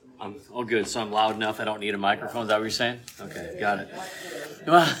I'm all good, so I'm loud enough. I don't need a microphone. Is that what you're saying? Okay, got it.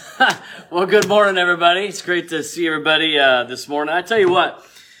 Well, good morning, everybody. It's great to see everybody this morning. I tell you what,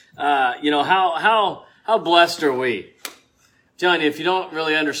 how blessed are we? I'm telling you, if you don't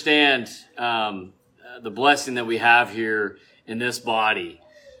really understand the blessing that we have here in this body,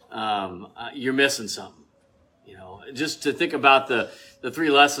 you're missing something. You know, just to think about the three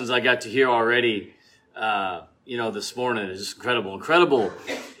lessons I got to hear already, this morning is just incredible,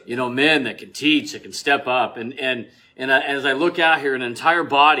 men that can teach, that can step up. And as I look out here, an entire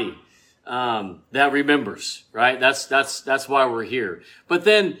body, that remembers, right? That's why we're here. But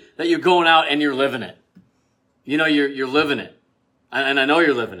then that you're going out and you're living it. You're living it. And I know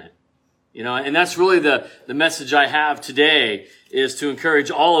you're living it. And that's really the message I have today, is to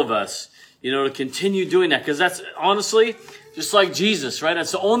encourage all of us, to continue doing that. Because that's honestly just like Jesus, right?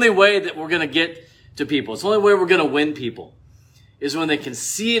 That's the only way that we're going to get to people. It's the only way we're going to win people, is when they can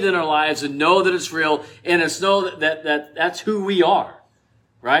see it in our lives and know that it's real, and it's know that that's who we are,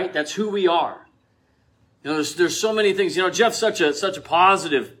 right? That's who we are. There's so many things. Jeff's such a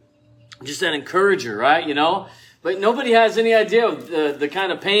positive, just an encourager, right? But nobody has any idea of the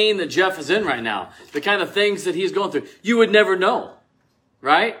kind of pain that Jeff is in right now, the kind of things that he's going through. You would never know,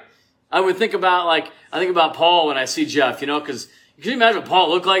 right? I think about Paul when I see Jeff, because can you imagine what Paul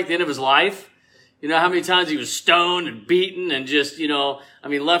looked like at the end of his life? How many times he was stoned and beaten and just,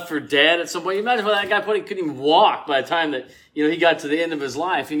 left for dead at some point. You imagine what that guy couldn't even walk by the time that, he got to the end of his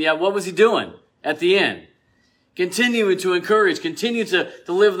life. And yet, what was he doing at the end? Continuing to encourage, continue to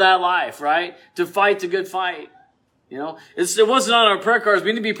live that life, right? To fight the good fight. It wasn't on our prayer cards.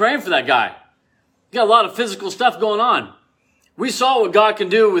 We need to be praying for that guy. He got a lot of physical stuff going on. We saw what God can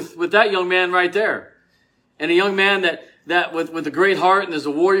do with that young man right there. And a young man that with a great heart and is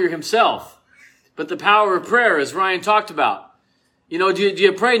a warrior himself. But the power of prayer, as Ryan talked about, do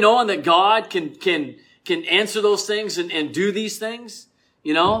you pray knowing that God can answer those things and do these things?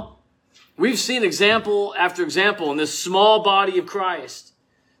 We've seen example after example in this small body of Christ,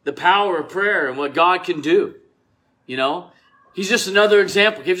 the power of prayer and what God can do. He's just another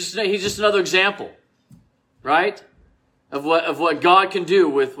example. He's just another example, right? Of what God can do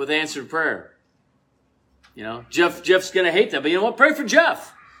with answered prayer. Jeff's gonna hate that, but you know what? Pray for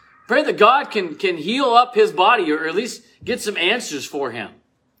Jeff. Pray that God can heal up his body, or at least get some answers for him.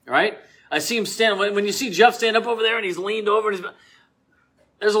 Right? I see him stand. When you see Jeff stand up over there and he's leaned over, and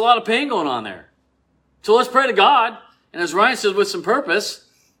there's a lot of pain going on there. So let's pray to God, and as Ryan says, with some purpose,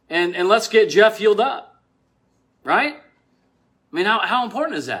 and let's get Jeff healed up. Right? How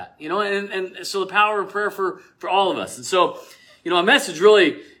important is that? And so the power of prayer for all of us. And so, my message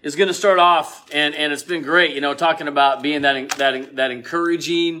really is going to start off, and it's been great, talking about being that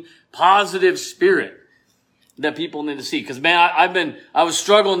encouraging, positive spirit that people need to see. Because I was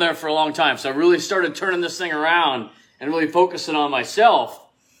struggling there for a long time, so I really started turning this thing around and really focusing on myself,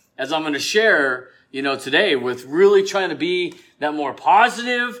 as I'm going to share, today, with really trying to be that more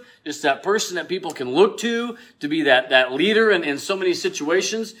positive, just that person that people can look to be that leader in so many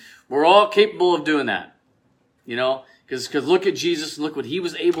situations. We're all capable of doing that, because look at Jesus and look what he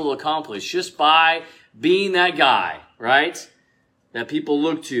was able to accomplish just by being that guy, right? That people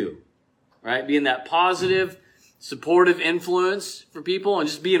look to, right? Being that positive, supportive influence for people and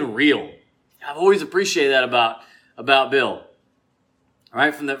just being real. I've always appreciated that about Bill,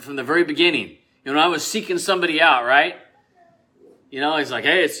 right? From the very beginning. When I was seeking somebody out, right? He's like,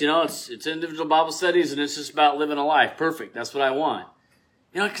 hey, it's individual Bible studies and it's just about living a life. Perfect. That's what I want.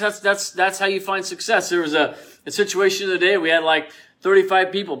 Because that's how you find success. There was a situation the other day. We had like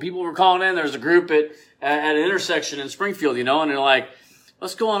 35 people. People were calling in. There was a group at an intersection in Springfield, and they're like,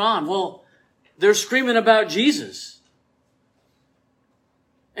 what's going on? Well, they're screaming about Jesus.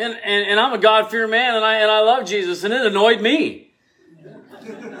 And I'm a God-fearing man, and I love Jesus, and it annoyed me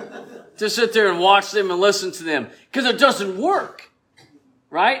to sit there and watch them and listen to them, because it doesn't work,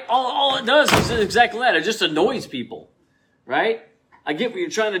 right? All it does is exactly that. It just annoys people, right? I get what you're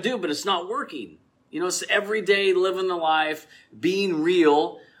trying to do, but it's not working. It's every day living the life, being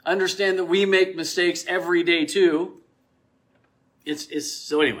real, understand that we make mistakes every day too.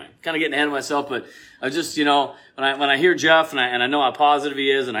 So anyway, kind of getting ahead of myself, but I just, when I hear Jeff and I know how positive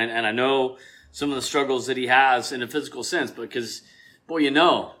he is, and I know some of the struggles that he has in a physical sense, because, boy,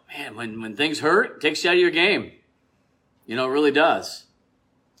 man, when things hurt, it takes you out of your game. It really does.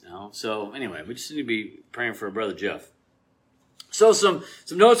 So anyway, we just need to be praying for our brother Jeff. So some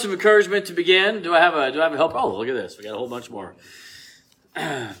notes of encouragement to begin. Do I have a help? Oh, look at this. We got a whole bunch more.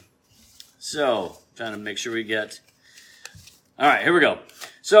 So trying to make sure we get. All right, here we go.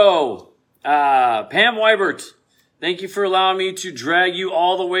 So Pam Weibert Thank you for allowing me to drag you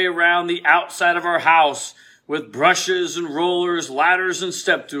all the way around the outside of our house with brushes and rollers, ladders, and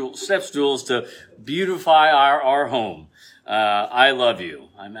step stools to beautify our home. I love you.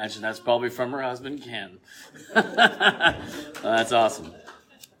 I imagine that's probably from her husband, Ken. That's awesome.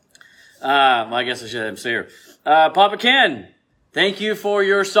 Well, I guess I should have him say her. Papa Ken, thank you for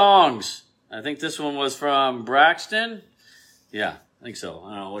your songs. I think this one was from Braxton. Yeah, I think so.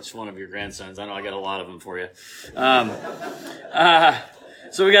 I don't know which one of your grandsons. I know I got a lot of them for you.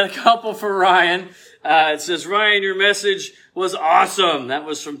 So we got a couple for Ryan. It says, Ryan, your message was awesome. That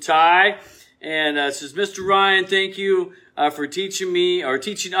was from Ty. And it says, Mr. Ryan, thank you for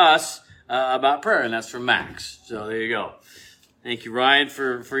teaching us about prayer. And that's from Max. So there you go. Thank you, Ryan,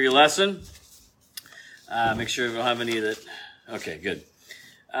 for your lesson. Make sure we don't have any of that. Okay, good.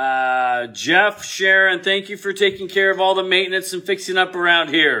 Jeff, Sharon, thank you for taking care of all the maintenance and fixing up around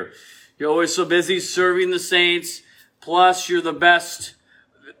here. You're always so busy serving the saints. Plus, you're the best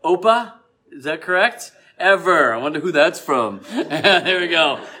Opa. Is that correct? Ever. I wonder who that's from. There we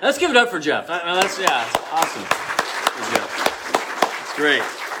go. Let's give it up for Jeff. That's awesome. Good Jeff. That's great.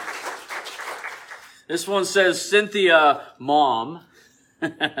 This one says, Cynthia, Mom. We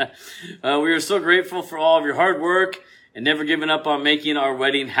are so grateful for all of your hard work and never giving up on making our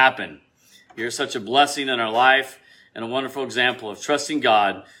wedding happen. You're such a blessing in our life and a wonderful example of trusting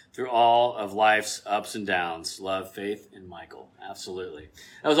God through all of life's ups and downs. Love, Faith, and Michael. Absolutely.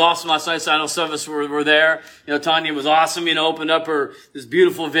 That was awesome last night. So I know some of us were there. You know, Tanya was awesome. You know, opened up this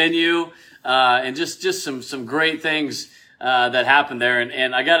beautiful venue, and just some great things, that happened there.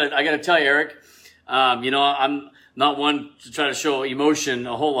 And I gotta tell you, Eric, you know, I'm not one to try to show emotion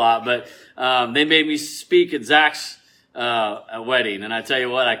a whole lot, but, they made me speak at Zach's, wedding. And I tell you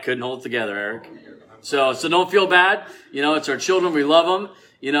what, I couldn't hold it together, Eric. So don't feel bad. You know, it's our children. We love them.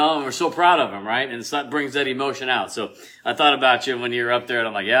 You know, and we're so proud of them, right? And that brings that emotion out. So I thought about you when you were up there, and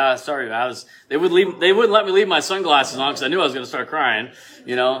I'm like, yeah, sorry. They wouldn't let me leave my sunglasses on because I knew I was going to start crying.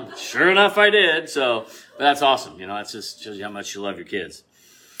 You know, sure enough, I did. So, but that's awesome. You know, it just shows you how much you love your kids.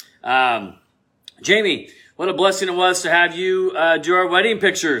 Jamie, what a blessing it was to have you do our wedding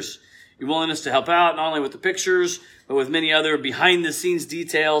pictures. Your willingness to help out, not only with the pictures, but with many other behind-the-scenes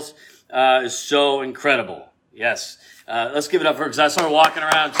details, is so incredible. Yes. Let's give it up for her, because I saw her walking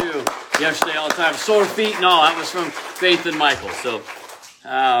around too yesterday all the time. Sore feet and all. That was from Faith and Michael. So,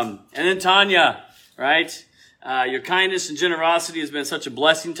 and then Tanya, right? Your kindness and generosity has been such a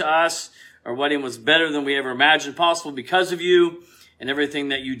blessing to us. Our wedding was better than we ever imagined possible because of you and everything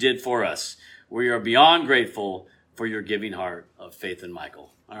that you did for us. We are beyond grateful for your giving heart of Faith and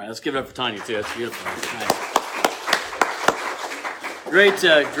Michael. All right, let's give it up for Tanya too. That's beautiful. Nice.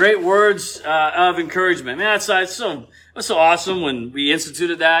 Great words of encouragement. Man, that's so awesome when we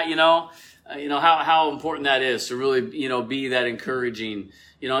instituted that. You know how important that is to really be that encouraging.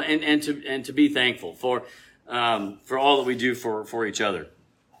 And to be thankful for all that we do for each other.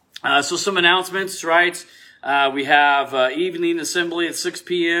 So some announcements, right? We have evening assembly at 6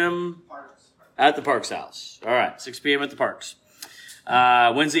 p.m. at the Parks House. All right, 6 p.m. at the Parks.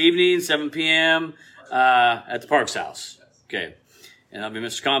 Wednesday evening, 7 p.m. At the Parks House. Okay. And that'll be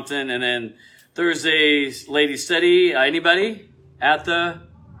Mr. Compton. And then Thursday, ladies study. Anybody at the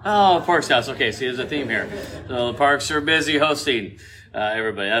Parks House? Okay, see, there's a theme here. So the Parks are busy hosting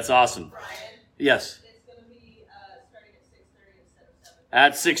everybody. That's awesome. Brian, yes. it's going to be starting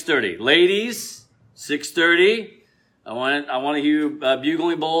at 6:30 instead of 7. At 6:30, ladies. 6:30. I want you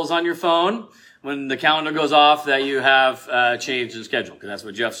bugling bowls on your phone when the calendar goes off that you have changed the schedule, because that's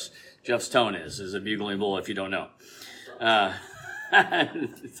what Jeff's tone is a bugling bowl. If you don't know.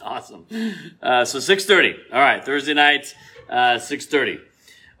 It's awesome. So 6:30. All right. Thursday night, 6:30.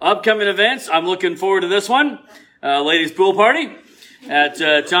 Upcoming events. I'm looking forward to this one. Ladies pool party at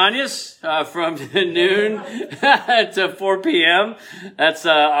Tanya's from noon to 4 p.m. That's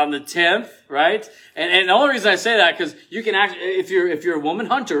on the 10th, right? And the only reason I say that, because you can actually, if you're a woman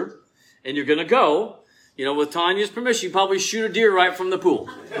hunter and you're gonna go, with Tanya's permission, you probably shoot a deer right from the pool.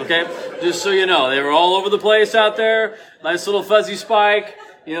 Okay? Just so you know. They were all over the place out there. Nice little fuzzy spike,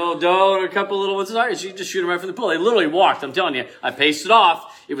 doe and a couple little ones. You just shoot them right from the pool. They literally walked. I'm telling you. I paced it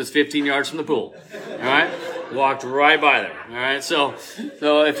off. It was 15 yards from the pool. All right? Walked right by there. All right? So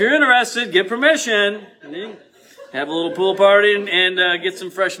if you're interested, get permission. Have a little pool party and get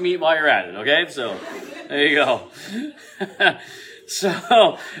some fresh meat while you're at it. Okay? So there you go.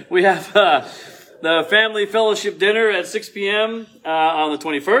 So we have the family fellowship dinner at 6 p.m. On the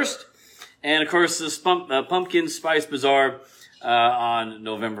 21st. And, of course, the Pumpkin Spice Bazaar on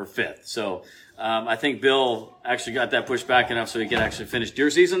November 5th. So I think Bill actually got that pushed back enough so he could actually finish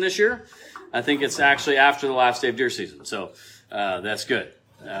deer season this year. I think it's actually after the last day of deer season. So that's good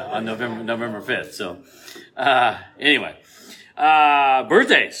on November 5th. So anyway,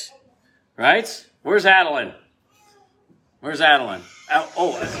 birthdays, right? Where's Adeline? Where's Adeline?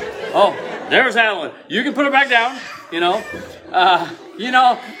 Oh, there's Adeline. You can put her back down,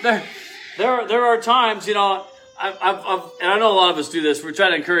 there are times, and I know a lot of us do this. We try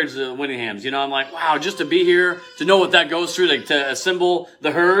to encourage the Winninghams. I'm like, wow, just to be here, to know what that goes through, to assemble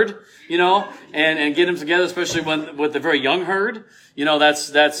the herd, and get them together, especially with the very young herd.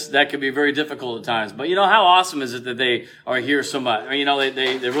 That could be very difficult at times. But how awesome is it that they are here so much?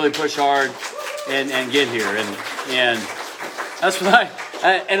 They really push hard and get here, and that's what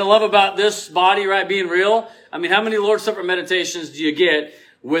I love about this body, right? Being real. I mean, how many Lord's Supper meditations do you get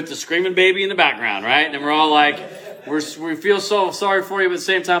with the screaming baby in the background, right? And we're all like, we feel so sorry for you, but at the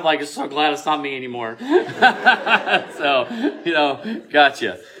same time, like, I'm so glad it's not me anymore. So,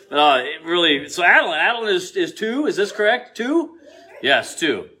 gotcha. But so Adeline is 2. Is this correct? 2? Yes,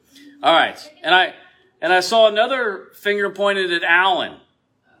 2. All right. And I saw another finger pointed at Alan.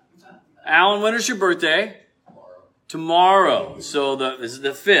 Alan, when is your birthday? Tomorrow. So this is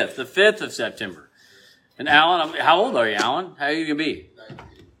the 5th of September. And Alan, how old are you, Alan? How are you going to be?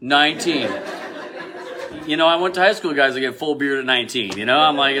 19. I went to high school, guys, that get full beard at 19.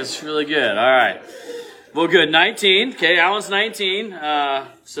 I'm like, it's really good. All right. Well, good. 19. Okay, Alan's 19.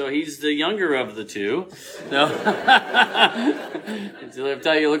 So he's the younger of the two. No. I'll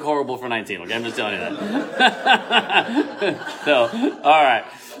tell you look horrible for 19. Okay, I'm just telling you that. So, all right.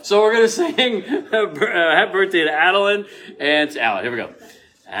 So we're going to sing Happy Birthday to Adeline and to Alan. Here we go.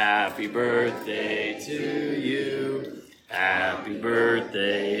 Happy birthday to you. Happy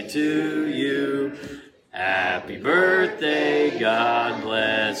birthday to you. Happy birthday, God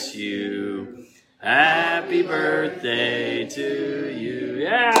bless you. Happy birthday to you.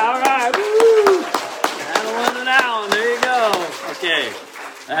 Yeah, all right. Woo! Adeline and Alan, there you go. Okay,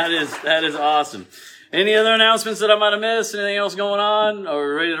 that is awesome. Any other announcements that I might have missed? Anything else going on? Or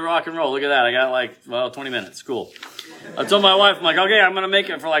we're ready to rock and roll? Look at that. I got 20 minutes. Cool. I told my wife, I'm like, okay, I'm going to make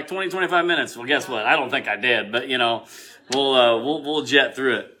it for 20, 25 minutes. Well, guess what? I don't think I did, but we'll jet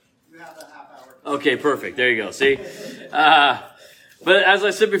through it. Okay, perfect. There you go. See? But as I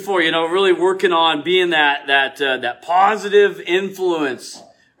said before, really working on being that positive influence,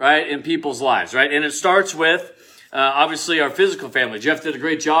 right, in people's lives, right? And it starts with, obviously, our physical family. Jeff did a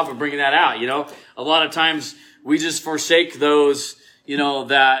great job of bringing that out. A lot of times we just forsake those,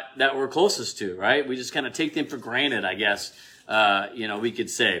 that we're closest to, right? We just kind of take them for granted, I guess, we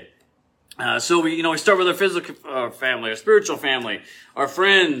could say. So we start with our physical family, our spiritual family, our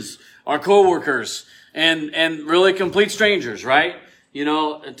friends, our coworkers, and really complete strangers, right?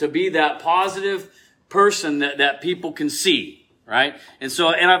 To be that positive person that people can see, right? And so,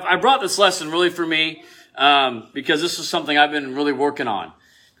 I brought this lesson really for me, because this is something I've been really working on.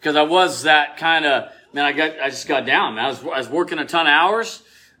 Because I was that kind of, I just got down. I was working a ton of hours,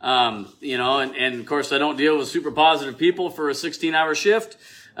 and of course I don't deal with super positive people for a 16-hour shift.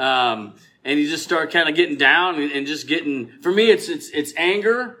 And you just start kind of getting down and just getting, for me, it's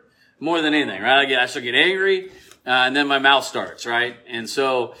anger more than anything, right? I start getting angry, and then my mouth starts, right? And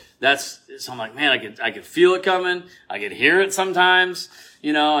so I'm like, man, I could feel it coming. I could hear it sometimes,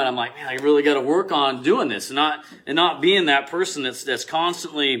 and I'm like, man, I really got to work on doing this and not being that person that's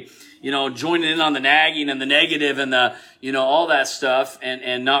constantly, joining in on the nagging and the negative and the, all that stuff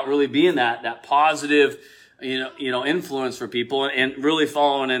and not really being that positive, influence for people and really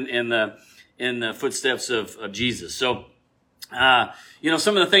following in the footsteps of Jesus. So,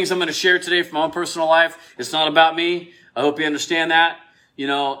 some of the things I'm going to share today from my own personal life, it's not about me. I hope you understand that.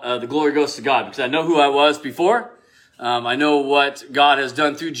 The glory goes to God because I know who I was before. I know what God has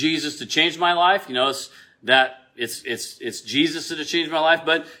done through Jesus to change my life. It's Jesus that has changed my life.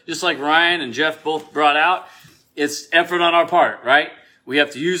 But just like Ryan and Jeff both brought out, it's effort on our part, right? We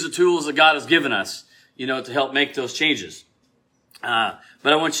have to use the tools that God has given us, to help make those changes. But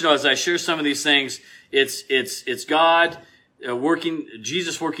I want you to know, as I share some of these things, it's God working,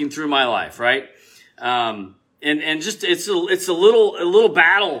 Jesus working through my life, right? And just it's a little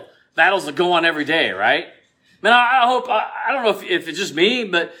battles that go on every day, right? Man, I hope, I don't know if it's just me,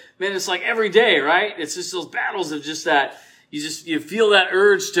 but man, it's like every day, right? It's just those battles of just that, you feel that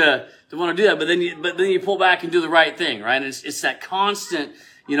urge to want to do that, but then you pull back and do the right thing, right? And it's that constant,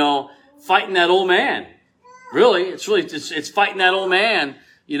 fighting that old man. Really, it's fighting that old man,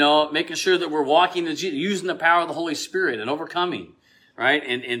 making sure that we're walking in Jesus, using the power of the Holy Spirit and overcoming, right?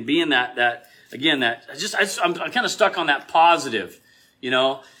 And being that I'm kind of stuck on that positive,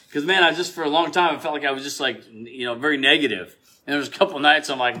 Because, man, I just, for a long time, I felt like I was just like, you know, very negative. And there was a couple of nights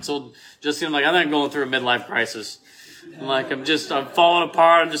I'm like, I told Justine, I'm like, I think I'm going through a midlife crisis. I'm like, I'm falling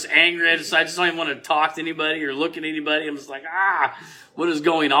apart. I'm just angry. I just don't even want to talk to anybody or look at anybody. I'm just like, what is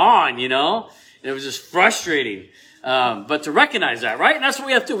going on, you know? And it was just frustrating. But to recognize that, right? And that's what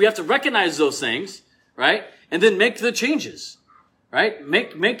we have to do. We have to recognize those things, right? And then make the changes, right?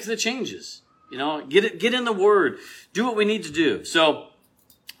 Make the changes, you know, get in the Word, do what we need to do. So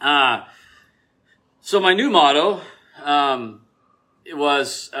my new motto,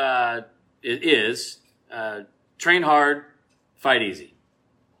 it is, train hard, fight easy.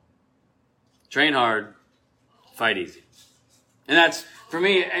 Train hard, fight easy. And that's, for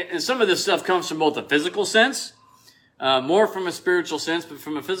me, and some of this stuff comes from both a physical sense, more from a spiritual sense, but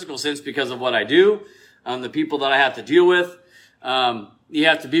from a physical sense because of what I do, the people that I have to deal with. You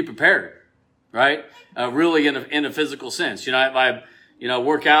have to be prepared, right? Really in a physical sense. You know, I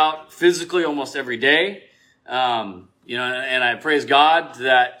work out physically almost every day. You know, and I praise God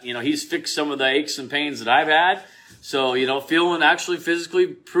that, you know, He's fixed some of the aches and pains that I've had. So, you know, feeling actually physically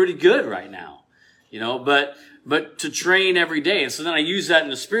pretty good right now, you know, but to train every day. And so then I use that in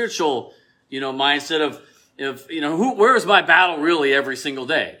the spiritual, you know, mindset of, you know, where is my battle really every single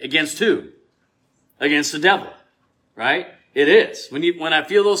day? Against who? Against the devil, right? It is. When I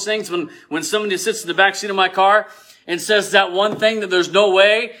feel those things, when somebody sits in the back seat of my car and says that one thing that there's no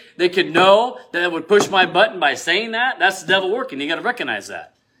way they could know that it would push my button by saying that, that's the devil working. You got to recognize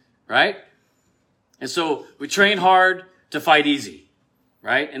that, right? And so we train hard to fight easy,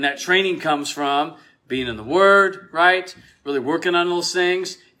 right? And that training comes from being in the Word, right? Really working on those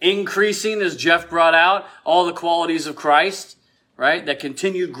things, increasing, as Jeff brought out, all the qualities of Christ, right? That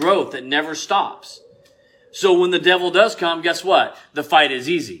continued growth that never stops. So when the devil does come, guess what? The fight is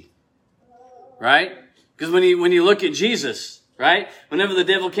easy, right? Because when you look at Jesus, right? Whenever the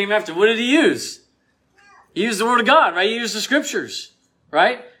devil came after, what did he use? He used the Word of God, right? He used the Scriptures,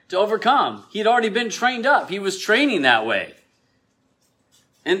 right? To overcome. He'd already been trained up. He was training that way.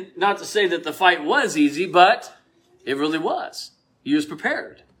 And not to say that the fight was easy, but it really was. He was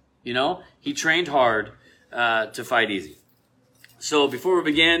prepared. You know, he trained hard to fight easy. So before we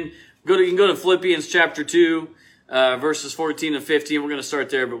begin, you can go to Philippians chapter 2, verses 14 and 15. We're going to start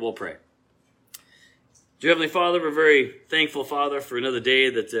there, but we'll pray. Dear Heavenly Father, we're very thankful, Father, for another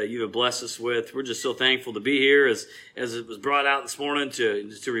day that you have blessed us with. We're just so thankful to be here, as it was brought out this morning,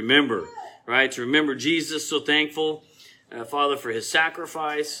 to remember, right? To remember Jesus. So thankful, Father, for His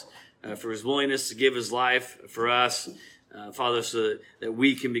sacrifice, for His willingness to give His life for us, Father, so that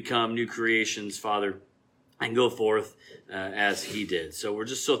we can become new creations, Father, and go forth as He did. So we're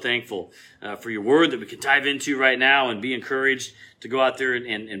just so thankful for your Word that we can dive into right now and be encouraged to go out there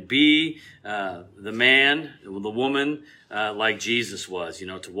and be the man, the woman, like Jesus was, you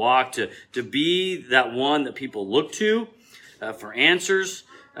know, to walk, to be that one that people look to for answers,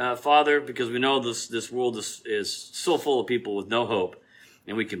 Father, because we know this world is so full of people with no hope,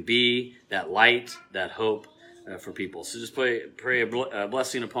 and we can be that light, that hope for people. So just pray a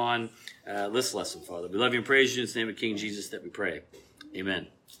blessing upon this lesson, Father. We love you and praise you in the name of King Jesus that we pray. Amen.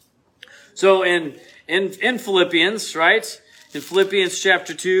 So in Philippians, right? In Philippians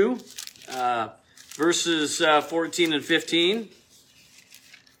chapter 2, verses 14 and 15,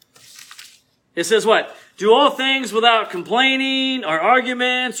 it says what? Do all things without complaining or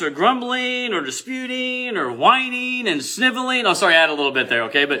arguments or grumbling or disputing or whining and sniveling. Oh, sorry, I had a little bit there,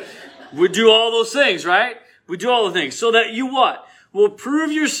 okay? But we do all those things, right? We do all the things so that you what? Will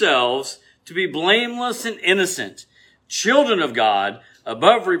prove yourselves to be blameless and innocent, children of God,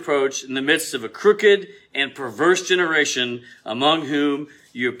 above reproach in the midst of a crooked and perverse generation, among whom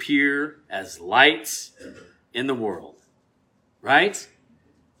you appear as lights in the world. Right?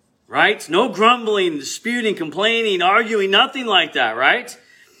 Right? No grumbling, disputing, complaining, arguing, nothing like that, right?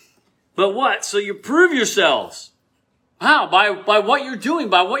 But what? So you prove yourselves. How? By what you're doing,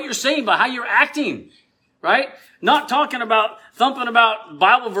 by what you're saying, by how you're acting. Right? Not talking about thumping about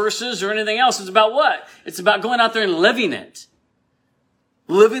Bible verses or anything else. It's about what? It's about going out there and living it.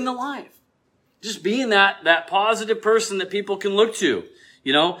 Living the life. Just being that positive person that people can look to.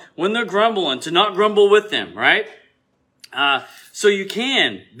 You know, when they're grumbling, to not grumble with them, right? So you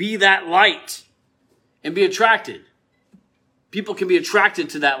can be that light and be attracted. People can be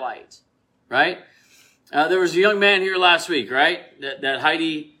attracted to that light, right? There was a young man here last week, right? That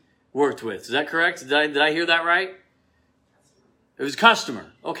Heidi worked with. Is that correct? Did I hear that right? It was a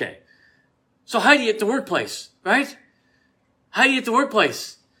customer. Okay. So Heidi at the workplace, right? Heidi at the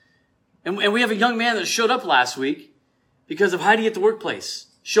workplace. And we have a young man that showed up last week because of Heidi at the workplace.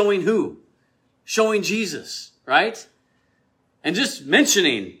 Showing who? Showing Jesus, right? And just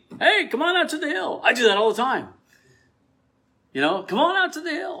mentioning, hey, come on out to the hill. I do that all the time. Come on out to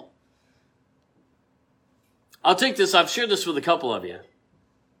the hill. I'll take this. I've shared this with a couple of you.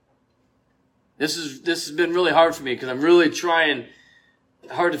 This has been really hard for me because I'm really trying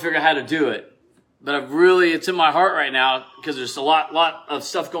hard to figure out how to do it. But it's in my heart right now because there's a lot of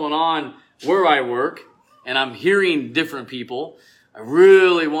stuff going on where I work and I'm hearing different people. I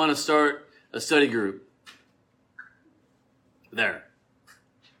really want to start a study group there.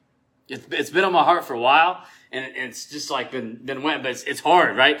 It's been on my heart for a while, and it's just like been went, but it's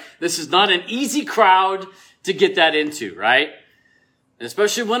hard, right? This is not an easy crowd to get that into, right? And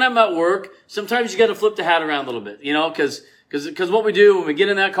especially when I'm at work, sometimes you got to flip the hat around a little bit, because what we do when we get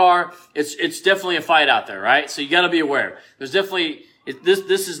in that car, it's definitely a fight out there, right? So you got to be aware. There's definitely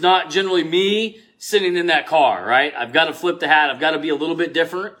this is not generally me sitting in that car, right? I've got to flip the hat. I've got to be a little bit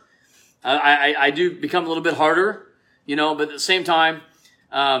different. I do become a little bit harder, but at the same time,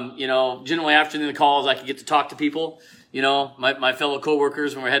 generally after the calls, I can get to talk to people, my fellow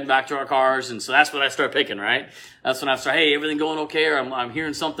coworkers when we're heading back to our cars. And so that's what I start picking, right? That's when I start, hey, everything going okay? Or I'm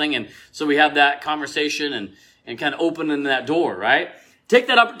hearing something. And so we have that conversation and kind of opening that door, right? Take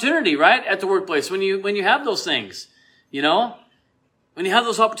that opportunity, right? At the workplace when you have those things, when you have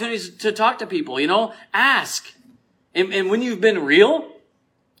those opportunities to talk to people, ask. And when you've been real,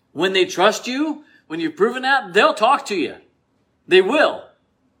 when they trust you, when you've proven that, they'll talk to you. They will.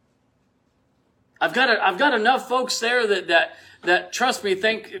 I've got enough folks there that trust me.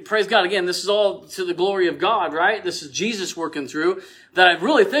 Praise God. Again, this is all to the glory of God, right? This is Jesus working through that. I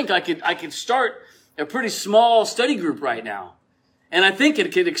really think I could start a pretty small study group right now. And I think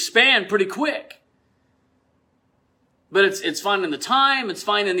it could expand pretty quick. But it's finding the time, it's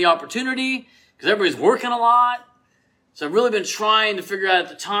finding the opportunity, because everybody's working a lot. So I've really been trying to figure out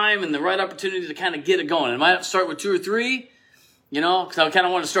the time and the right opportunity to kind of get it going. I might start with 2 or 3, because I kind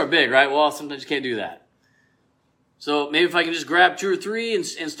of want to start big, right? Well, sometimes you can't do that. So maybe if I can just grab 2 or 3 and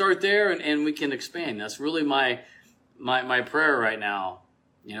start there and we can expand. That's really my prayer right now.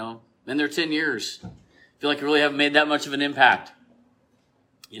 Been there 10 years. Feel like I really haven't made that much of an impact.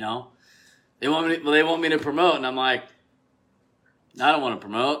 They want me to promote, and I'm like, I don't want to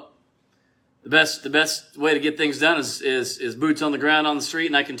promote. The best way to get things done is boots on the ground on the street,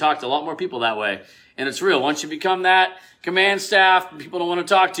 and I can talk to a lot more people that way. And it's real. Once you become that command staff, people don't want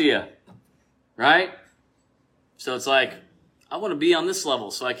to talk to you, right? So it's like, I want to be on this level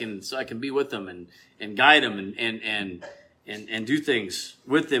so I can be with them and guide them and do things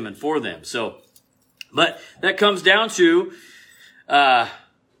with them and for them. So, but that comes down to,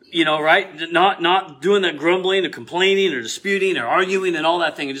 right? Not doing that grumbling or complaining or disputing or arguing and all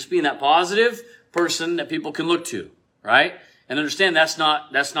that thing, and just being that positive person that people can look to, right? And understand that's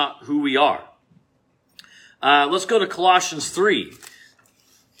not who we are. Let's go to Colossians 3.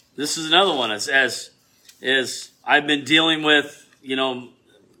 This is another one. As I've been dealing with,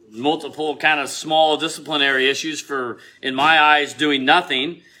 multiple kind of small disciplinary issues for, in my eyes, doing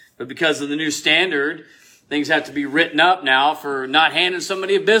nothing, but because of the new standard, things have to be written up now for not handing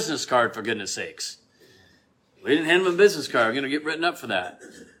somebody a business card, for goodness sakes. We didn't hand them a business card. We're going to get written up for that.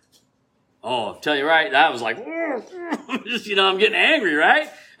 Oh, I'll tell you right, that was like, just, I'm getting angry, right?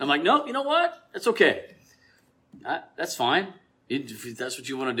 I'm like, nope, you know what? That's okay. That's fine. If that's what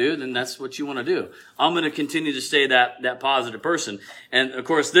you want to do, then that's what you want to do. I'm going to continue to stay that positive person. And of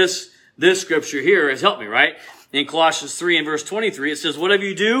course, this scripture here has helped me, right? In Colossians 3 and verse 23, it says, whatever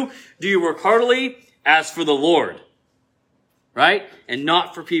you do you work heartily as for the Lord, right? And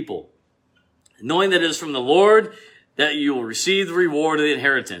not for people. Knowing that it is from the Lord that you will receive the reward of the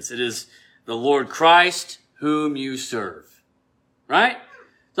inheritance. It is the Lord Christ whom you serve, right?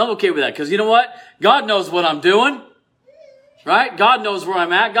 So I'm okay with that because you know what? God knows what I'm doing, right? God knows where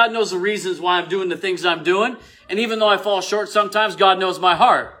I'm at. God knows the reasons why I'm doing the things I'm doing. And even though I fall short sometimes, God knows my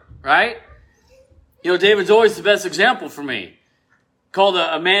heart, right? David's always the best example for me. Called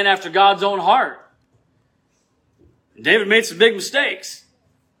a man after God's own heart. David made some big mistakes.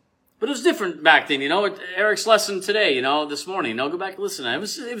 But it was different back then, Eric's lesson today, this morning. Go back and listen. It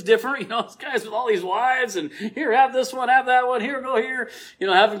was different, this guy's with all these wives and here, have this one, have that one, here, go here,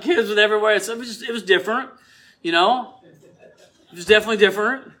 having kids with everywhere. So it was different, It was definitely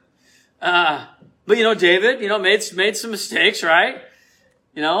different. But David, made some mistakes, right?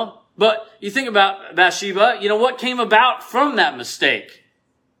 But you think about Bathsheba, what came about from that mistake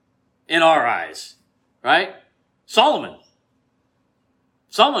in our eyes, right? Solomon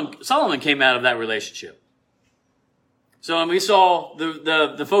came out of that relationship. So, and we saw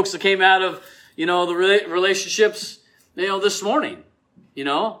the folks that came out of, the relationships, this morning,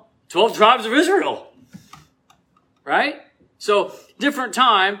 12 tribes of Israel, right? So different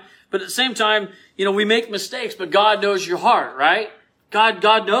time, but at the same time, we make mistakes, but God knows your heart, right? God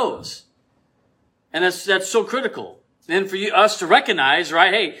knows. And that's so critical. And for us to recognize,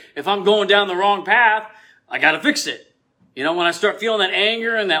 right? Hey, if I'm going down the wrong path, I got to fix it. When I start feeling that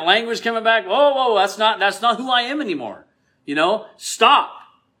anger and that language coming back, whoa, that's not who I am anymore. Stop.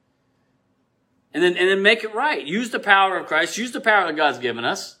 And then make it right. Use the power of Christ. Use the power that God's given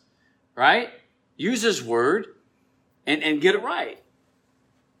us, right? Use His word and get it right.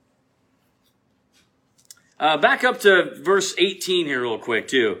 Back up to verse 18 here real quick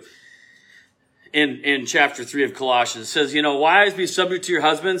too. In chapter 3 of Colossians, it says, wives, be subject to your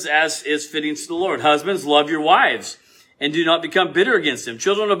husbands as is fitting to the Lord. Husbands, love your wives and do not become bitter against them.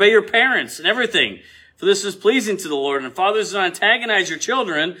 Children, obey your parents and everything, for this is pleasing to the Lord. And fathers, do not antagonize your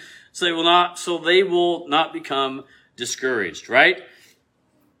children so they will not become discouraged, right?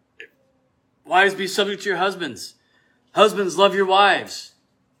 Wives, be subject to your husbands. Husbands, love your wives.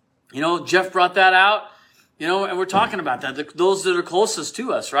 Jeff brought that out, and we're talking about that. Those that are closest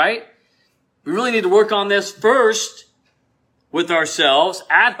to us, right? We really need to work on this first with ourselves,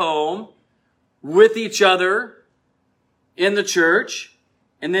 at home, with each other, in the church,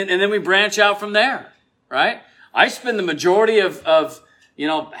 and then we branch out from there, right? I spend the majority of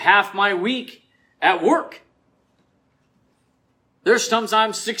half my week at work. There's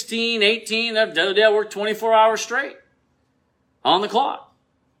sometimes 16, 18, the other day I worked 24 hours straight on the clock.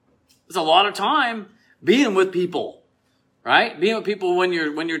 It's a lot of time being with people, right? Being with people when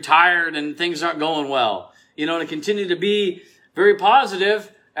you're tired and things aren't going well, to continue to be very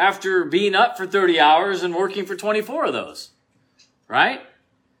positive after being up for 30 hours and working for 24 of those, right?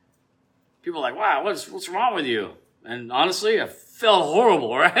 People are like, wow, what's wrong with you? And honestly, I felt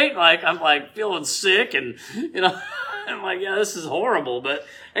horrible, right? I'm feeling sick and, I'm like, yeah, this is horrible, but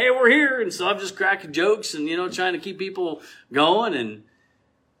hey, we're here. And so I'm just cracking jokes and, trying to keep people going. And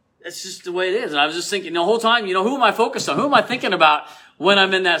that's just the way it is. And I was just thinking the whole time, who am I focused on? Who am I thinking about when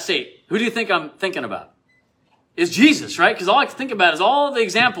I'm in that state? Who do you think I'm thinking about? It's Jesus, right? Because all I can think about is all the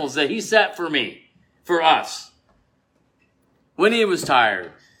examples that He set for me, for us. When He was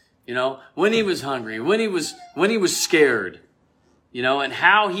tired, when He was hungry, when He was scared, and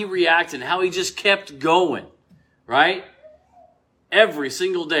how He reacted, and how He just kept going, right? Every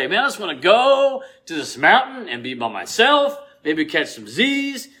single day. Man, I just want to go to this mountain and be by myself, maybe catch some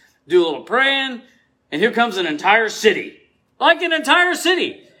Z's, do a little praying, and here comes an entire city. Like an entire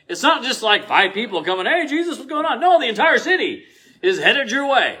city. It's not just like 5 people coming, hey, Jesus, what's going on? No, the entire city is headed your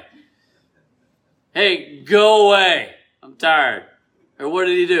way. Hey, go away. I'm tired. Or what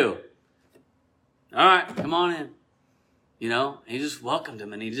did He do? All right, come on in. He just welcomed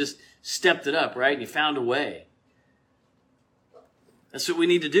him and He just stepped it up, right? And He found a way. That's what we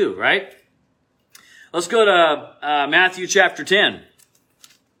need to do, right? Let's go to Matthew chapter 10.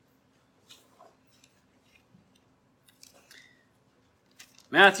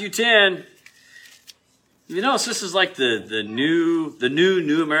 Matthew 10. You notice this is like the new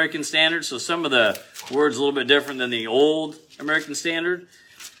American Standard. So some of the words a little bit different than the old American Standard.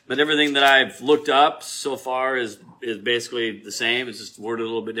 But everything that I've looked up so far is basically the same. It's just worded a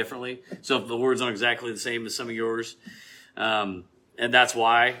little bit differently. So if the words aren't exactly the same as some of yours, and that's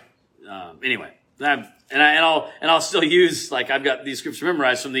why. Anyway, I'll still use, I've got these scriptures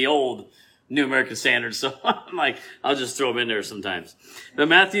memorized from the old New American Standard, so I'll just throw them in there sometimes. But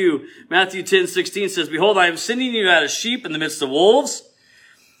Matthew 10:16 says, behold, I am sending you out as sheep in the midst of wolves.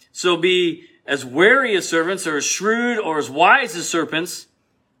 So be as wary as serpents, or as shrewd or as wise as serpents,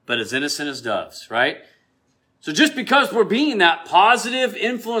 but as innocent as doves, right? So just because we're being that positive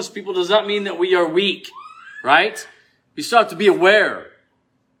influence people does not mean that we are weak, right? We still have to be aware.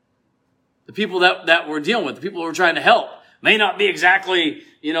 The people that we're dealing with, the people we're trying to help, may not be exactly,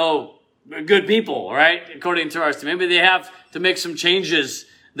 good people, right? According to our estimate. Maybe they have to make some changes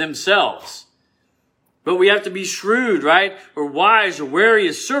themselves. But we have to be shrewd, right? Or wise or wary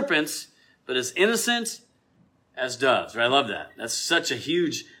as serpents, but as innocent as doves, right? I love that. That's such a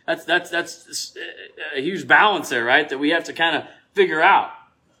huge, that's a huge balance there, right? That we have to kind of figure out,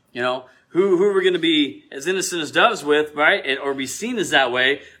 who we're going to be as innocent as doves with, right? Or be seen as that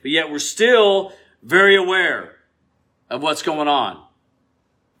way, but yet we're still very aware of what's going on.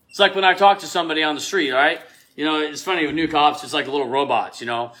 It's like when I talk to somebody on the street, right? It's funny with new cops, it's like little robots,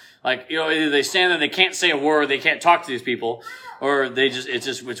 either they stand there, they can't say a word, they can't talk to these people, or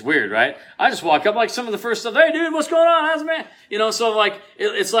it's weird, right? I just walk up, like some of the first stuff, hey dude, what's going on? How's it, man?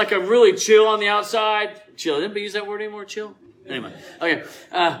 It's like I'm really chill on the outside. Chill. Didn't we use that word anymore? Chill? Anyway. Okay.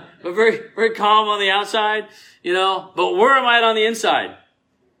 But very, very calm on the outside, but where am I on the inside?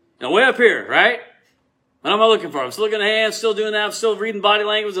 Way up here, right? What am I looking for? I'm still looking at hands, still doing that. I'm still reading body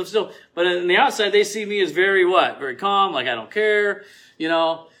language. But on the outside, they see me as very what? Very calm, like I don't care, you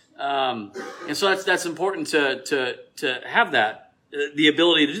know. And so that's important to have that, the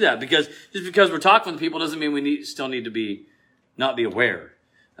ability to do that, because just because we're talking with people doesn't mean we still need to not be aware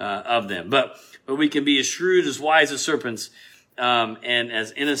of them. But we can be as shrewd, as wise as serpents, and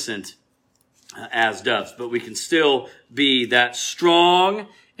as innocent as doves. But we can still be that strong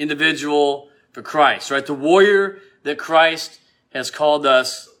individual for Christ, right? The warrior that Christ has called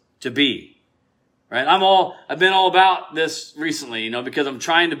us to be, right? I've been all about this recently, because I'm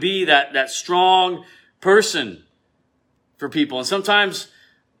trying to be that strong person for people. And sometimes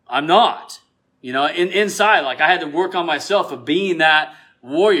I'm not, inside, like I had to work on myself of being that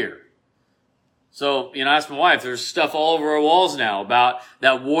warrior. So, I asked my wife, there's stuff all over our walls now about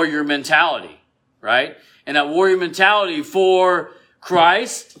that warrior mentality, right? And that warrior mentality for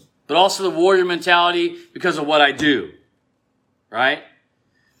Christ, but also the warrior mentality because of what I do, right?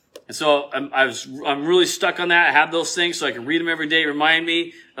 And so I'm really stuck on that. I have those things so I can read them every day, remind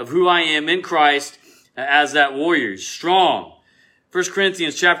me of who I am in Christ as that warrior, strong. 1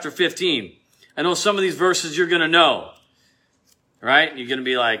 Corinthians chapter 15. I know some of these verses you're going to know, right? You're going to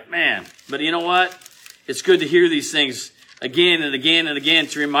be like, man, but you know what? It's good to hear these things again and again and again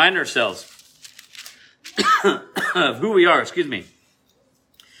to remind ourselves of who we are,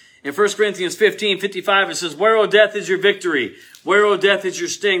 In 1 Corinthians 15:55, it says, where, O death, is your victory? Where, O death, is your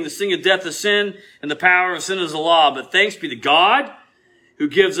sting? The sting of death is sin, and the power of sin is the law. But thanks be to God who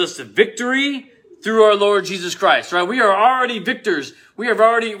gives us the victory through our Lord Jesus Christ, right? We are already victors. I've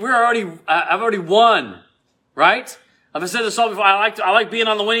already won, right? I've said this all before. I like being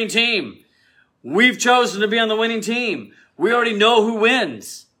on the winning team. We've chosen to be on the winning team. We already know who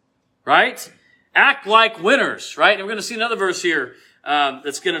wins, right? Act like winners, right? And we're going to see another verse here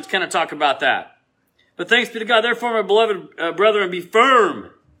that's going to kind of talk about that. But thanks be to God. Therefore, my beloved brethren, be firm,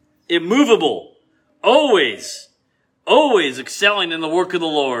 immovable, always excelling in the work of the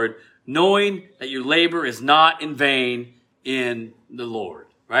Lord, knowing that your labor is not in vain in the Lord,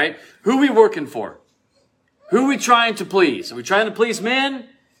 right? Who are we working for? Who are we trying to please? Are we trying to please men,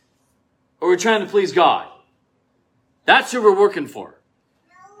 or are we trying to please God? That's who we're working for.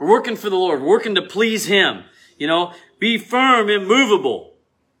 We're working for the Lord. We're working to please Him. Be firm, immovable.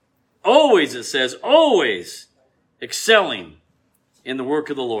 Always, it says, always excelling in the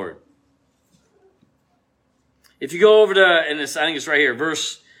work of the Lord. If you go over to, and I think it's right here,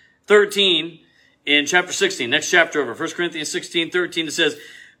 verse 13 in chapter 16, next chapter over, 1 Corinthians 16:13, it says,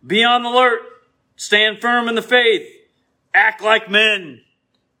 be on the alert, stand firm in the faith, act like men,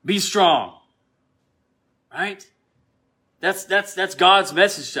 be strong. Right? That's God's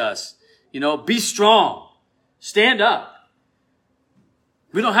message to us. Be strong. Stand up.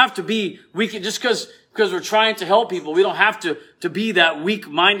 We don't have to be weak just because we're trying to help people. We don't have to be that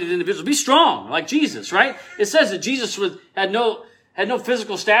weak-minded individual. Be strong, like Jesus, right? It says that Jesus had no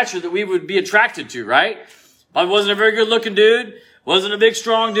physical stature that we would be attracted to, right? Probably wasn't a very good-looking dude. Wasn't a big,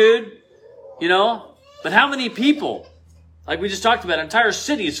 strong dude, But how many people, like we just talked about, entire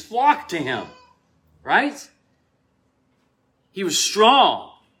cities flocked to him, right? He was strong.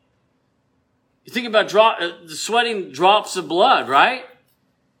 You think about the sweating drops of blood, right?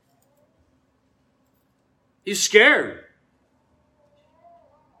 He's scared.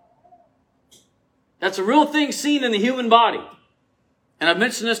 That's a real thing seen in the human body. And I've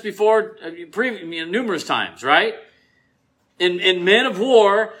mentioned this before numerous times, right? In men of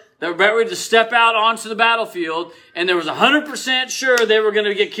war that were about ready to step out onto the battlefield, and there was 100% sure they were going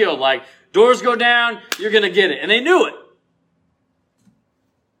to get killed. Like, doors go down, you're going to get it. And they knew it.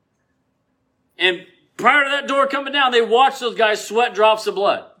 And prior to that door coming down, they watched those guys sweat drops of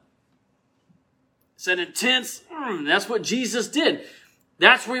blood. It's an intense, that's what Jesus did.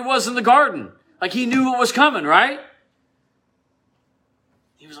 That's where he was in the garden. Like he knew what was coming, right?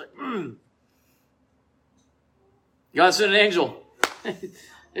 He was like, God sent an angel. There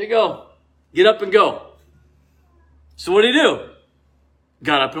you go. Get up and go. So what did he do?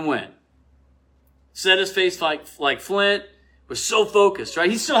 Got up and went. Set his face like flint. Was so focused, right?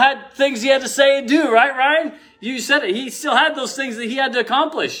 He still had things he had to say and do, right, Ryan? You said it. He still had those things that he had to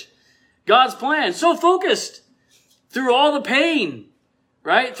accomplish. God's plan. So focused through all the pain,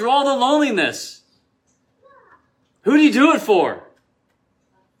 right? Through all the loneliness. Who did he do it for?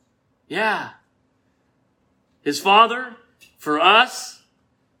 Yeah. His Father, for us,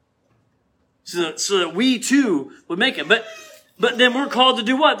 so that we too would make it. But then we're called to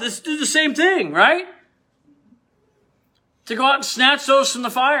do what? Do the same thing, right? To go out and snatch those from the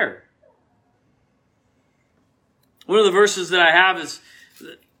fire. One of the verses that I have is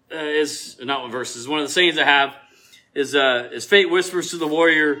is not one verse. Is one of the sayings I have is fate whispers to the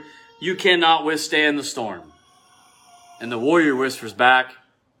warrior, "You cannot withstand the storm," and the warrior whispers back,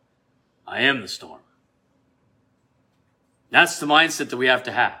 "I am the storm." That's the mindset that we have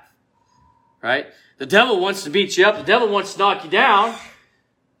to have, right? The devil wants to beat you up. The devil wants to knock you down.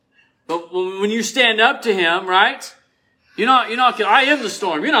 But when you stand up to him, right? You're not, I am the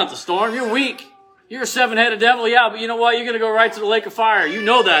storm. You're not the storm. You're weak. You're a 7-headed devil. Yeah, but you know what? You're going to go right to the lake of fire. You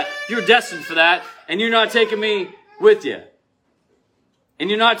know that. You're destined for that. And you're not taking me with you. And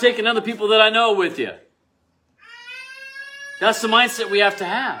you're not taking other people that I know with you. That's the mindset we have to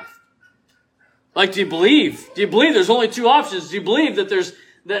have. Like, do you believe? Do you believe there's only two options? Do you believe that there's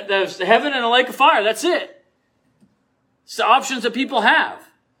heaven and a lake of fire? That's it. It's the options that people have.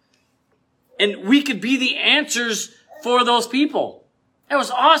 And we could be the answers for those people. That was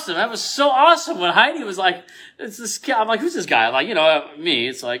awesome. That was so awesome when Heidi was like, "It's this kid." I'm like, "Who's this guy?" I'm like, me.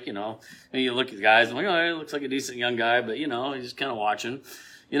 It's like, you look at the guys. I'm like, "Oh, he looks like a decent young guy," but he's just kind of watching.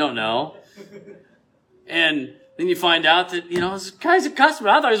 You don't know. And then you find out that, this guy's a customer.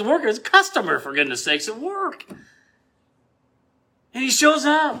 I thought he was a worker. He's a customer, for goodness sakes, at work. And he shows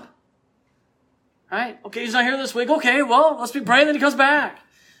up. Right? Okay, he's not here this week. Okay, well, let's be praying that he comes back.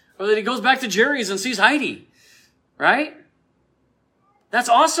 Or that he goes back to Jerry's and sees Heidi. Right? That's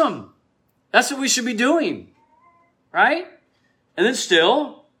awesome. That's what we should be doing. Right? And then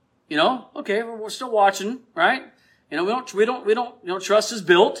still, okay, we're still watching, right? We don't trust his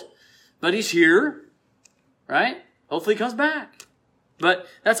built, but he's here. Right? Hopefully he comes back. But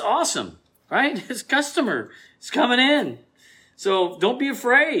that's awesome. Right? His customer is coming in. So don't be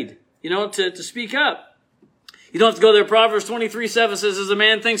afraid, to speak up. You don't have to go there. Proverbs 23:7 says, "As a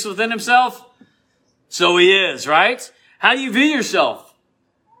man thinks within himself, so he is," right? How do you view yourself?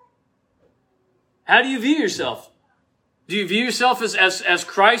 How do you view yourself? Do you view yourself as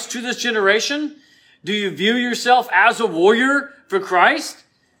Christ to this generation? Do you view yourself as a warrior for Christ?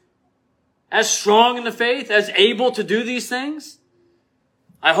 As strong in the faith, as able to do these things?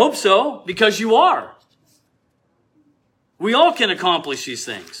 I hope so, because you are. We all can accomplish these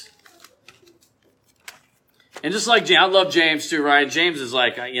things. And just like James, I love James too, right? James is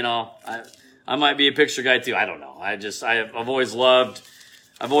like, I might be a picture guy too. I don't know. I've always loved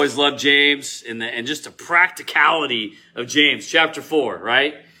James and just the practicality of James chapter 4,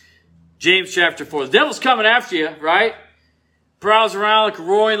 right? James chapter 4. The devil's coming after you, right? Prowls around like a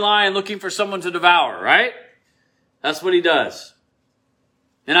roaring lion looking for someone to devour, right? That's what he does.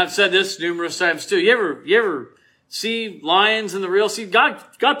 And I've said this numerous times too. You ever see lions in the real? See, God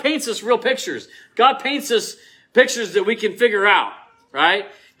paints us real pictures. God paints us pictures that we can figure out, right?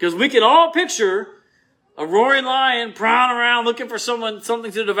 Because we can all picture a roaring lion prowling around looking for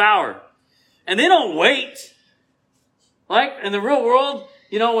something to devour. And they don't wait. Like in the real world,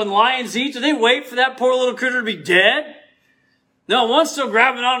 when lions eat, do they wait for that poor little critter to be dead? No, one's still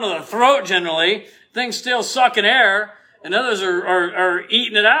grabbing onto the throat generally. Things still sucking air, and others are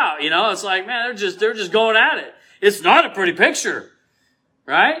eating it out. It's like, man, they're just going at it. It's not a pretty picture,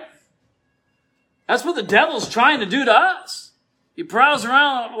 right? That's what the devil's trying to do to us. He prowls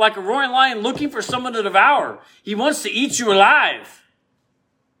around like a roaring lion looking for someone to devour. He wants to eat you alive.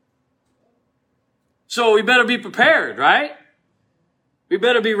 So we better be prepared, right? We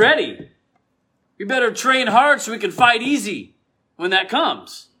better be ready. We better train hard so we can fight easy when that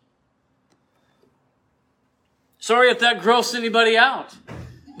comes. Sorry if that grossed anybody out,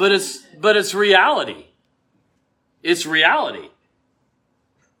 but it's reality. It's reality.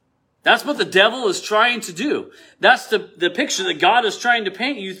 That's what the devil is trying to do. That's the picture that God is trying to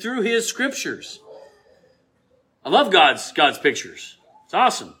paint you through his scriptures. I love God's pictures. It's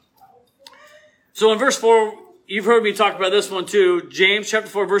awesome. So in verse 4, you've heard me talk about this one too. James chapter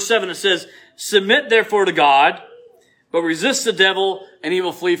 4, verse 7, it says, "Submit therefore to God, but resist the devil, and he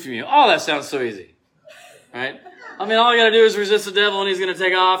will flee from you." Oh, that sounds so easy. Right? All you gotta do is resist the devil, and he's gonna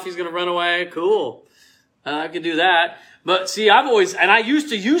take off. He's gonna run away. Cool. I can do that. But see, I used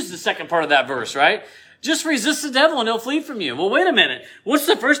to use the second part of that verse, right? Just resist the devil and he'll flee from you. Well, wait a minute. What's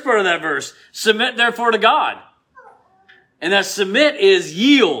the first part of that verse? Submit therefore to God. And that submit is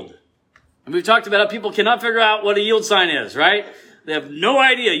yield. And we've talked about how people cannot figure out what a yield sign is, right? They have no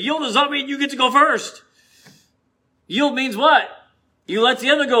idea. Yield does not mean you get to go first. Yield means what? You let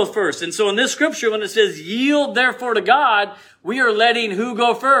the other go first. And so in this scripture, when it says yield therefore to God, we are letting who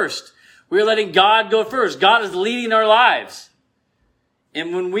go first? We're letting God go first. God is leading our lives.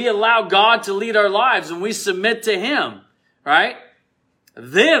 And when we allow God to lead our lives, when we submit to him, right?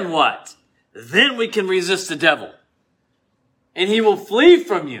 Then what? Then we can resist the devil. And he will flee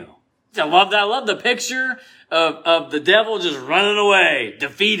from you. I love that. I love the picture of the devil just running away,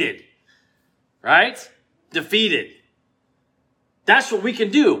 defeated. Right? Defeated. That's what we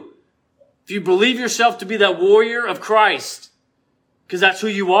can do. If you believe yourself to be that warrior of Christ, because that's who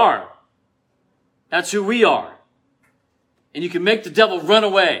you are. That's who we are. And you can make the devil run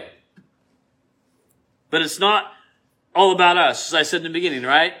away. But it's not all about us, as I said in the beginning,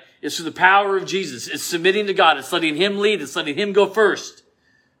 right? It's through the power of Jesus. It's submitting to God. It's letting Him lead. It's letting Him go first.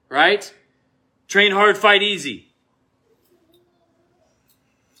 Right? Train hard, fight easy.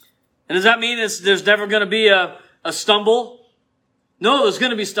 And does that mean there's never going to be a stumble? No, there's going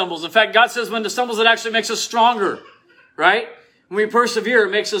to be stumbles. In fact, God says when the stumbles, it actually makes us stronger. Right? When we persevere,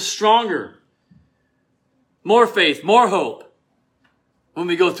 it makes us stronger. More faith, more hope when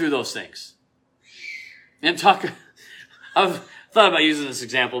we go through those things. And I've thought about using this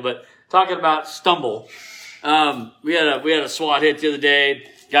example, but talking about stumble. We had a SWAT hit the other day.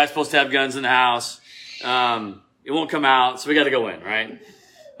 Guy's supposed to have guns in the house. It won't come out, so we got to go in, right?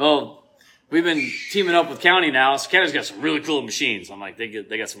 Well, we've been teaming up with County now. So County's got some really cool machines. I'm like, they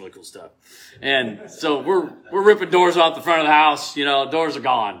got some really cool stuff. And so we're ripping doors off the front of the house. You know, doors are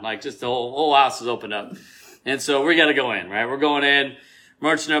gone. Like just the whole house is opened up. And so we got to go in, right? We're going in,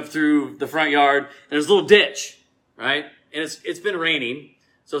 marching up through the front yard. And there's a little ditch, right? And it's been raining,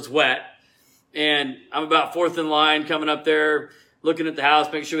 so it's wet. And I'm about fourth in line coming up there, looking at the house,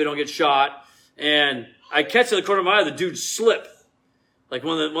 making sure we don't get shot. And I catch in the corner of my eye the dude slip. Like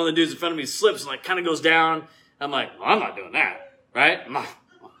one of the dudes in front of me slips and like kind of goes down. I'm like, well, I'm not doing that, right? I'm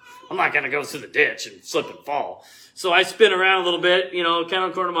not going to go through the ditch and slip and fall. So I spin around a little bit, you know, kind of in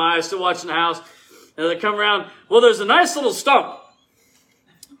the corner of my eye, still watching the house. And I come around, well, there's a nice little stump.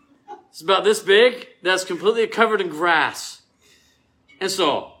 It's about this big that's completely covered in grass. And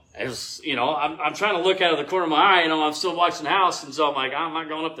so, I'm trying to look out of the corner of my eye, I'm still watching the house. And so I'm like, I'm not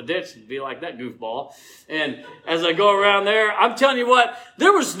going up the ditch and be like that goofball. And as I go around there, I'm telling you what,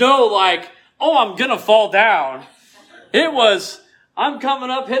 there was no like, oh, I'm going to fall down. It was, I'm coming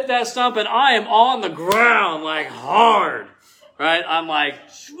up, hit that stump, and I am on the ground like hard. Right? I'm like,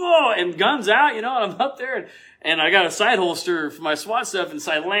 whoa, and guns out, and I'm up there and I got a side holster for my SWAT stuff and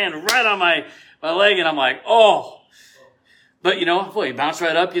so I land right on my leg and I'm like, oh. But, boy, you bounce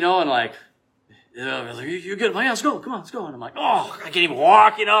right up, and like, you're good. Yeah, let's go. Come on, let's go. And I'm like, oh, I can't even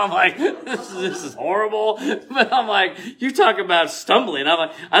walk, I'm like, this is horrible. But I'm like, you talk about stumbling. I'm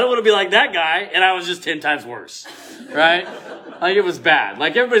like, I don't want to be like that guy. And I was just 10 times worse. Right? Like, it was bad.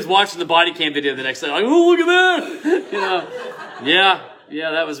 Like, everybody's watching the body cam video the next day. Like, oh, look at that.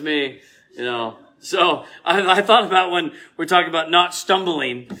 Yeah, that was me. So I thought about when we're talking about not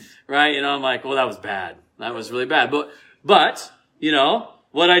stumbling, right? I'm like, well, that was bad. That was really bad. But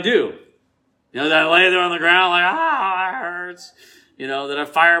what'd I do? That I lay there on the ground like, that hurts. Did I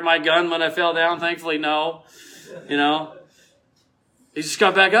fire my gun when I fell down? Thankfully, no. You just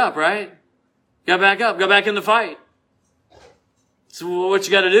got back up, right? Got back up, got back in the fight. So what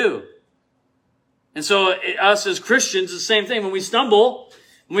you got to do? And so us as Christians, the same thing. When we stumble,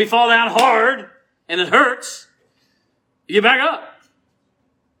 when we fall down hard and it hurts, you get back up.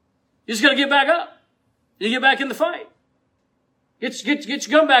 You just got to get back up. You get back in the fight. Get your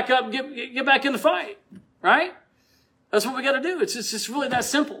gun back up and get back in the fight. Right? That's what we got to do. It's just really that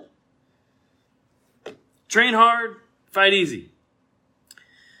simple. Train hard, fight easy.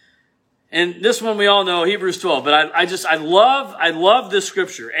 And this one we all know, Hebrews 12. But I love this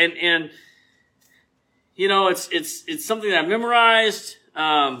scripture. And it's something that I memorized.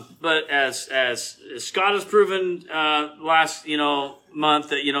 But as Scott has proven last month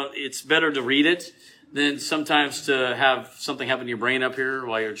that it's better to read it than sometimes to have something happen to your brain up here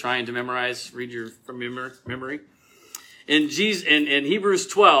while you're trying to read from memory. In Hebrews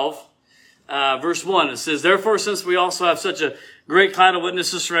 12, verse 1, it says, "Therefore, since we also have such a great cloud of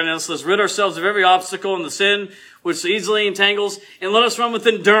witnesses surrounding us, let's rid ourselves of every obstacle and the sin which so easily entangles, and let us run with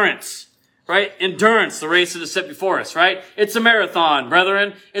endurance." Right? Endurance, the race that is set before us, right? It's a marathon,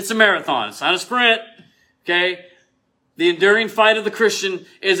 brethren. It's a marathon. It's not a sprint. Okay? The enduring fight of the Christian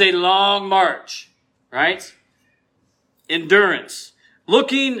is a long march. Right? Endurance.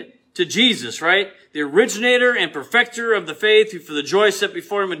 Looking to Jesus, right? The originator and perfecter of the faith, who for the joy set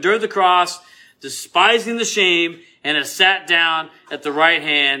before him endured the cross, despising the shame, and has sat down at the right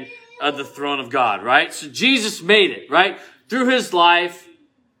hand of the throne of God, right? So Jesus made it, right? Through his life,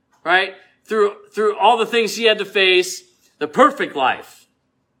 right? Through all the things he had to face, the perfect life.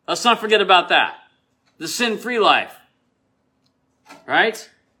 Let's not forget about that. The sin-free life. Right?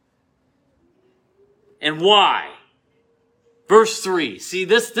 And why? Verse 3. See,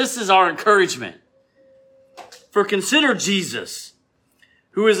 this is our encouragement. "For consider Jesus,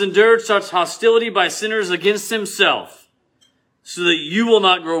 who has endured such hostility by sinners against himself, so that you will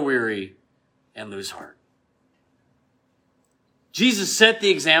not grow weary and lose heart. Jesus set the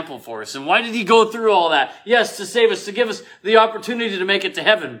example for us. And why did he go through all that? Yes, to save us, to give us the opportunity to make it to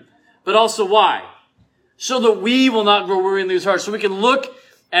heaven. But also why? So that we will not grow weary and lose heart. So we can look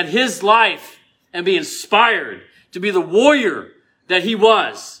at his life and be inspired to be the warrior that he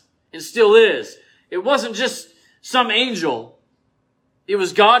was and still is. It wasn't just some angel. It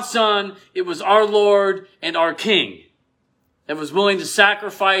was God's Son. It was our Lord and our King that was willing to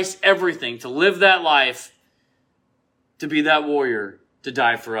sacrifice everything, to live that life, to be that warrior, to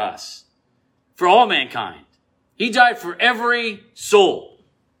die for us, for all mankind. He died for every soul.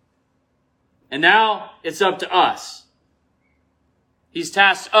 And now it's up to us. He's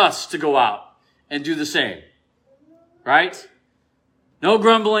tasked us to go out and do the same. Right? No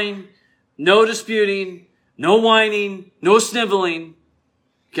grumbling, no disputing, no whining, no sniveling.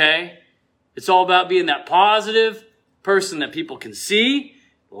 Okay? It's all about being that positive person that people can see,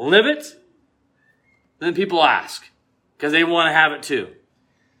 live it. Then people ask, because they want to have it too.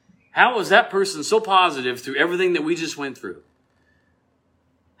 How was that person so positive through everything that we just went through?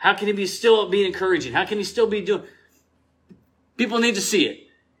 How can he still be encouraging? How can he still be doing? People need to see it.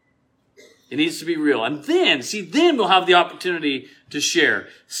 It needs to be real. And then we'll have the opportunity to share.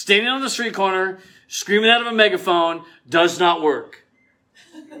 Standing on the street corner, screaming out of a megaphone, does not work.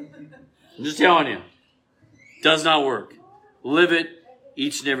 I'm just telling you. Does not work. Live it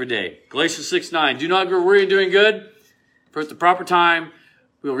each and every day. Galatians 6:9. Do not grow weary in doing good, for at the proper time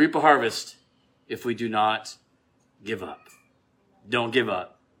we will reap a harvest if we do not give up. Don't give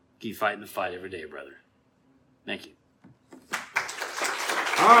up. Keep fighting the fight every day, brother. Thank you.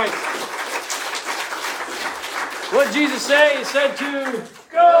 All right. What did Jesus say? He said to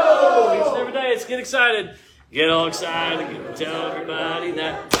go each and every day. Let's get excited. Get all excited. Tell everybody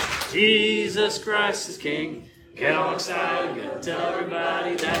that Jesus Christ is King. Get all excited. Tell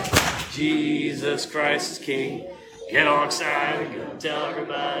everybody that Jesus Christ is King. Get all excited. Tell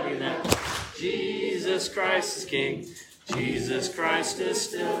everybody that Jesus Christ is King. Jesus Christ is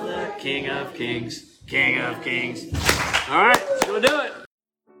still the King of Kings. King of Kings. All right, let's go do it.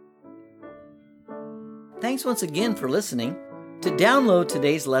 Thanks once again for listening. To download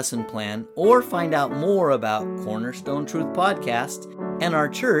today's lesson plan or find out more about Cornerstone Truth Podcast and our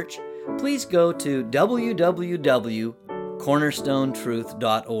church, please go to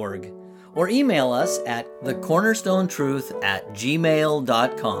www.cornerstonetruth.org or email us at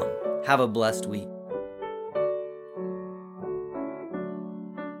thecornerstonetruth@gmail.com. Have a blessed week.